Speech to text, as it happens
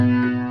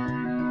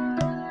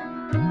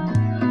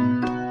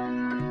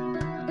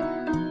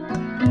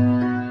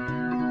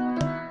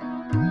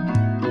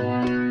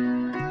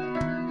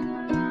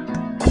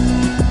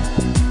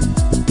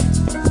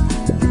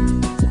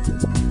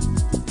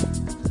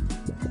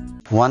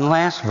One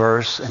last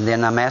verse, and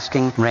then I'm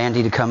asking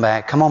Randy to come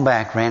back. Come on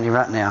back, Randy,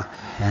 right now,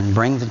 and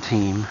bring the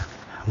team.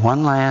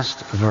 One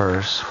last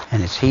verse,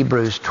 and it's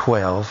Hebrews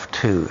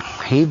 12:2.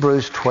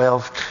 Hebrews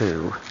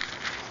 12:2.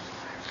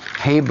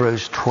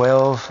 Hebrews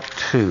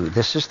 12:2.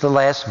 This is the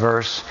last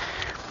verse.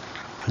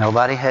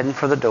 Nobody heading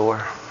for the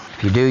door.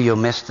 If you do, you'll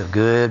miss the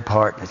good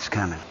part that's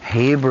coming.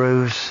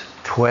 Hebrews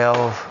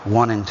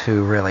 12:1 and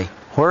 2, really.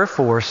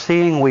 Wherefore,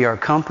 seeing we are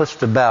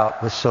compassed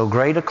about with so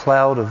great a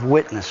cloud of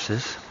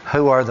witnesses.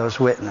 Who are those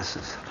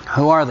witnesses?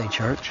 Who are they,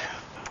 church?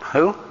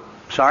 Who?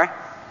 Sorry?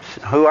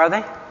 Who are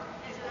they?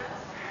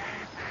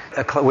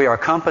 We are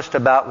compassed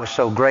about with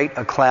so great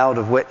a cloud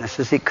of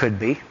witnesses. It could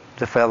be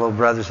the fellow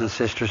brothers and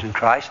sisters in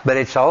Christ, but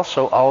it's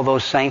also all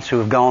those saints who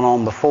have gone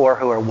on before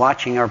who are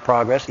watching our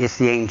progress. It's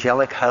the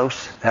angelic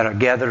hosts that are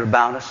gathered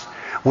about us.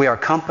 We are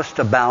compassed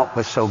about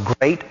with so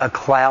great a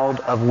cloud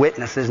of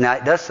witnesses. Now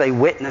it does say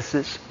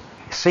witnesses.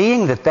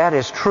 Seeing that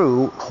is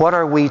true, what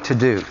are we to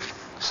do?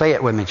 Say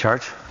it with me,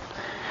 church.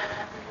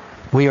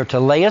 We are to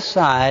lay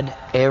aside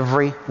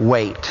every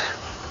weight.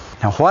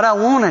 Now what I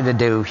wanted to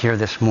do here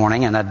this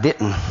morning, and I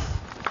didn't,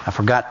 I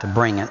forgot to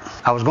bring it.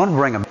 I was going to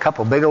bring a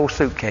couple big old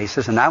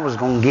suitcases, and I was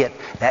going to get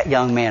that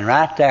young man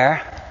right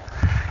there,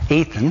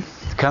 Ethan,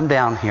 to come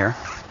down here.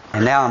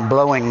 And now I'm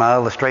blowing my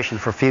illustration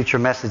for future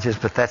messages,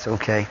 but that's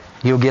okay.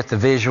 You'll get the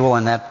visual,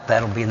 and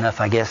that'll be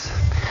enough, I guess.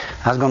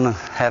 I was going to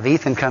have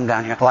Ethan come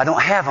down here. Well, I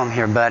don't have him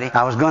here, buddy.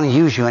 I was going to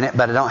use you in it,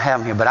 but I don't have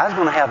him here. But I was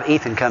going to have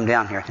Ethan come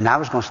down here. And I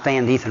was going to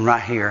stand Ethan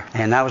right here.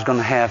 And I was going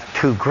to have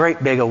two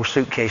great big old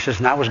suitcases.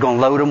 And I was going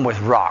to load them with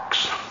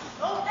rocks.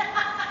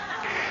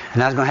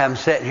 And I was going to have him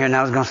sitting here. And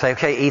I was going to say,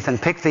 okay, Ethan,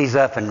 pick these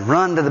up and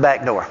run to the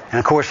back door. And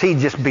of course, he'd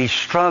just be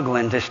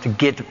struggling just to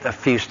get a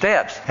few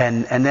steps.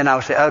 And then I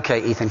would say,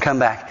 okay, Ethan, come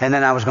back. And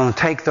then I was going to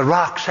take the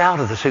rocks out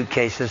of the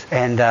suitcases.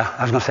 And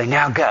I was going to say,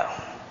 now go.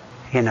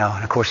 You know,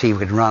 and of course he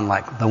would run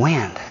like the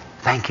wind.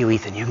 Thank you,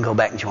 Ethan. You can go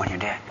back and join your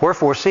dad.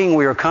 Wherefore, seeing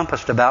we are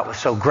compassed about with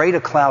so great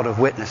a cloud of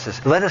witnesses,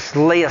 let us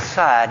lay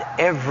aside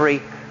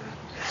every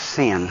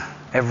sin,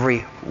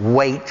 every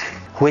weight,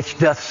 which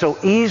doth so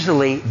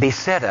easily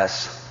beset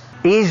us,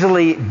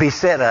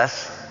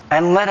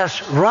 and let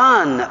us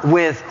run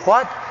with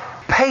what?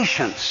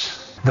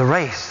 Patience, the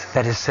race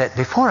that is set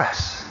before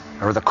us,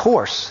 or the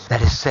course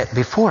that is set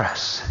before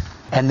us.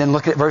 And then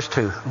look at verse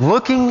 2.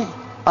 Looking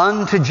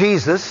unto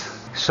Jesus.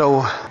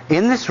 So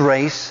in this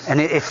race,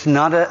 and it's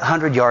not a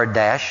 100-yard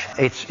dash,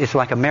 it's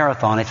like a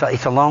marathon.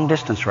 It's a long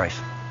distance race.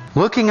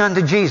 Looking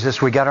unto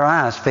Jesus, we got our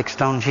eyes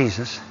fixed on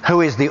Jesus,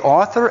 who is the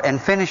author and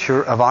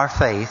finisher of our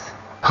faith,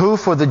 who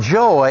for the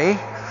joy,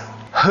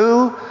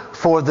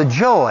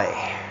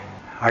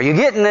 are you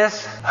getting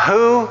this?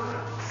 Who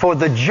for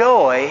the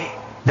joy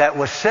that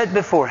was set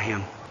before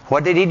him.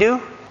 What did he do?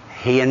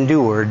 He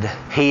endured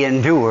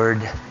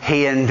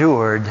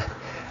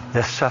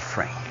the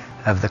suffering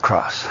of the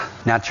cross.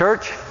 Now,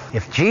 church,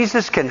 if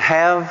Jesus can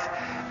have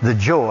the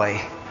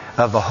joy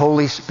of the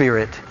Holy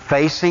Spirit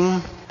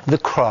facing the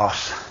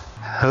cross,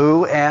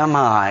 who am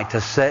I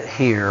to sit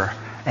here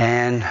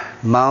and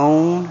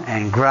moan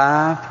and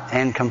gripe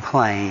and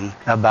complain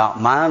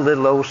about my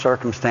little old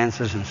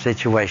circumstances and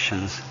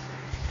situations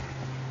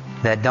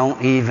that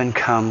don't even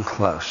come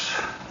close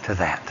to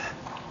that?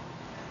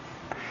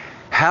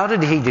 How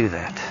did he do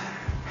that?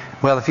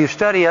 Well, if you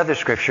study other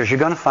scriptures, you're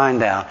going to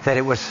find out that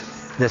it was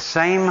the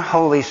same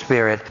Holy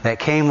Spirit that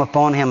came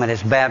upon him at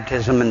his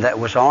baptism and that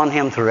was on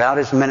him throughout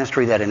his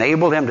ministry that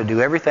enabled him to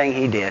do everything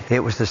he did. It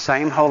was the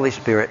same Holy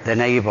Spirit that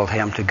enabled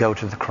him to go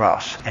to the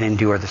cross and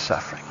endure the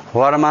suffering.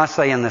 What am I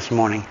saying this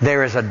morning?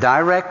 There is a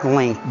direct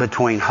link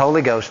between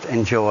Holy Ghost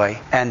and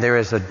joy, and there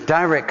is a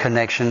direct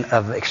connection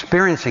of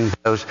experiencing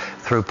those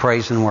through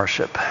praise and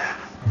worship.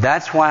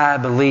 That's why I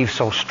believe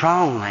so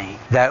strongly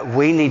that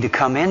we need to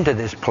come into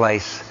this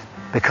place,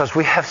 because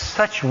we have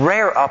such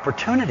rare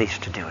opportunities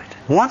to do it.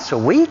 Once a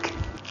week?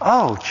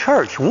 Oh,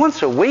 church,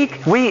 once a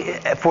week?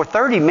 For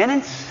 30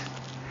 minutes?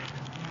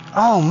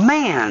 Oh,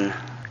 man.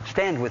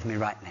 Stand with me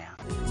right now.